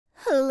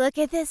Look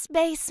at this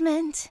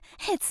basement.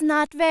 It's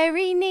not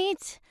very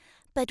neat,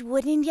 but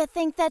wouldn't you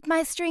think that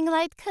my string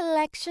light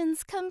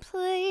collection's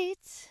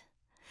complete?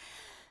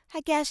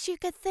 I guess you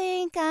could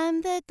think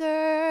I'm the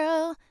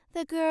girl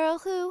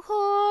who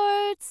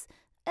hoards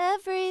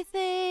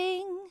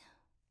everything.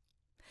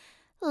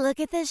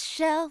 Look at this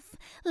shelf,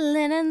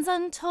 linens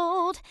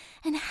untold,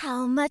 and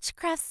how much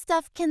craft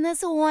stuff can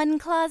this one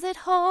closet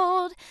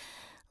hold?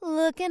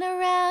 Looking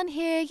around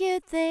here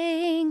you'd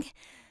think,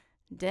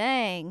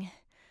 dang,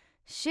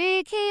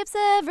 she keeps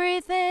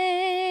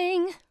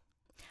everything.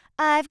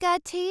 I've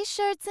got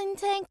t-shirts and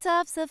tank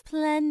tops of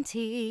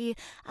plenty.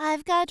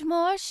 I've got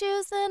more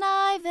shoes than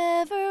I've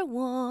ever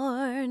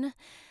worn.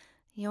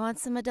 You want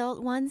some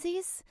adult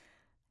onesies?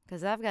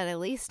 'Cause I've got at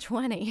least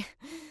 20.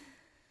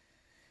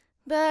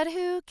 But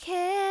who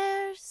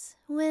cares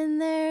when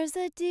there's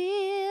a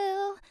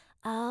deal?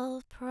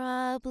 I'll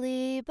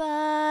probably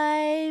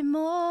buy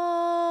more.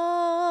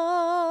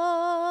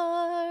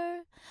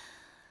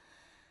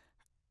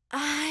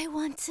 I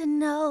want to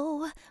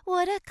know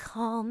what a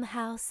calm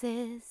house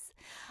is.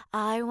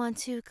 I want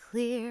to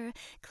clear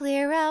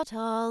out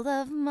all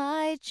of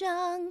my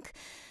junk.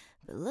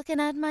 But looking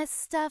at my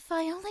stuff,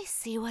 I only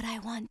see what I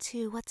want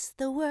to. What's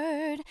the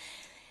word?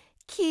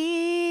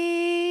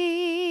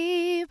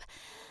 Keep.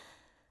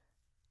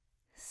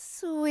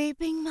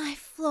 Sweeping my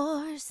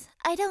floors,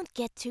 I don't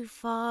get too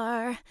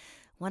far.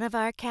 One of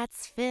our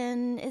cats,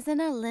 Finn, is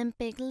an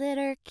Olympic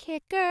litter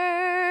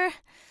kicker.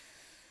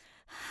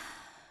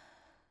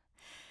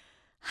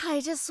 I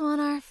just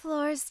want our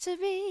floors to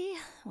be,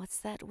 what's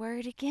that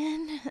word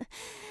again?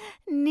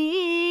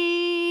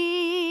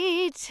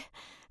 Neat.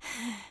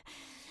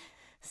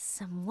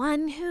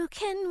 Someone who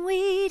can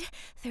weed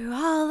through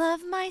all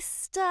of my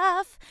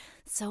stuff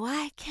so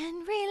I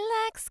can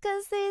relax,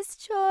 'cause these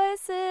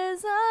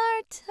choices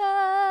are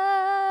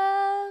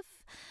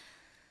tough.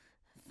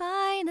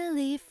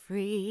 Finally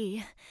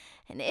free,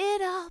 and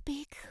it'll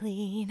be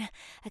clean,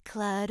 a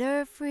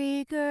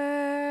clutter-free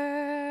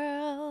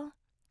girl.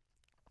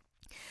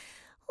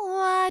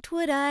 What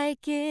would I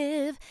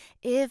give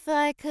if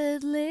I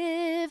could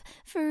live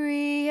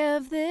free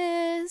of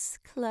this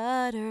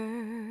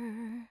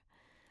clutter?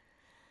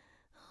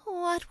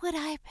 What would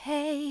I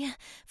pay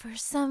for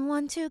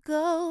someone to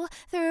go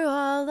through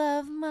all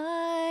of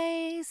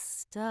my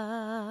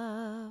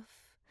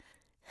stuff?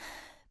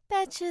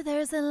 Betcha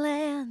there's a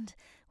land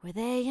where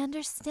they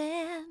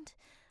understand.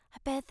 I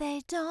bet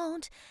they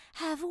don't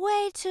have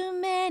way too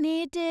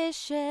many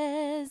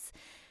dishes.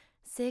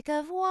 Sick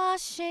of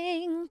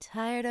washing,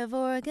 tired of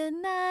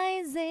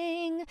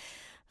organizing.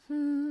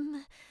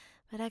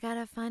 But I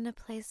gotta find a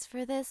place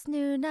for this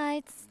new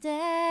nightstand.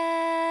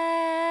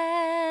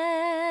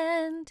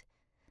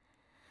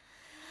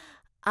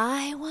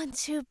 I want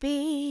to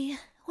be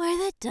where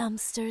the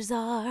dumpsters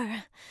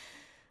are.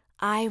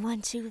 I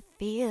want to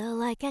feel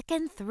like I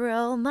can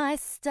throw my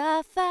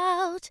stuff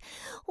out.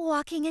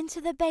 Walking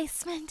into the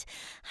basement,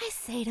 I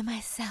say to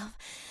myself,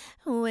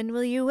 when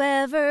will you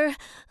ever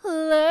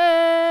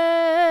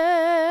learn?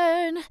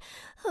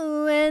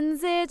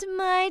 When's it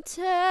my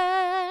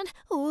turn?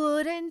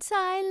 Wouldn't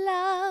I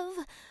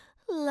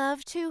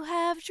love to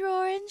have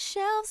drawer and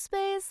shelf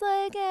space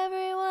like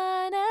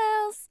everyone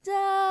else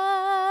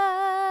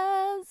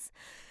does?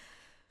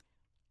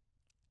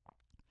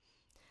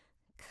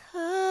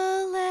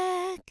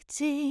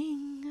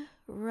 Collecting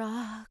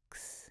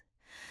rocks.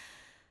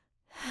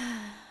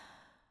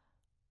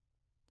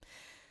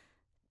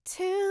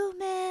 Too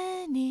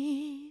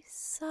many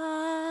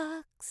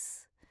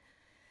socks.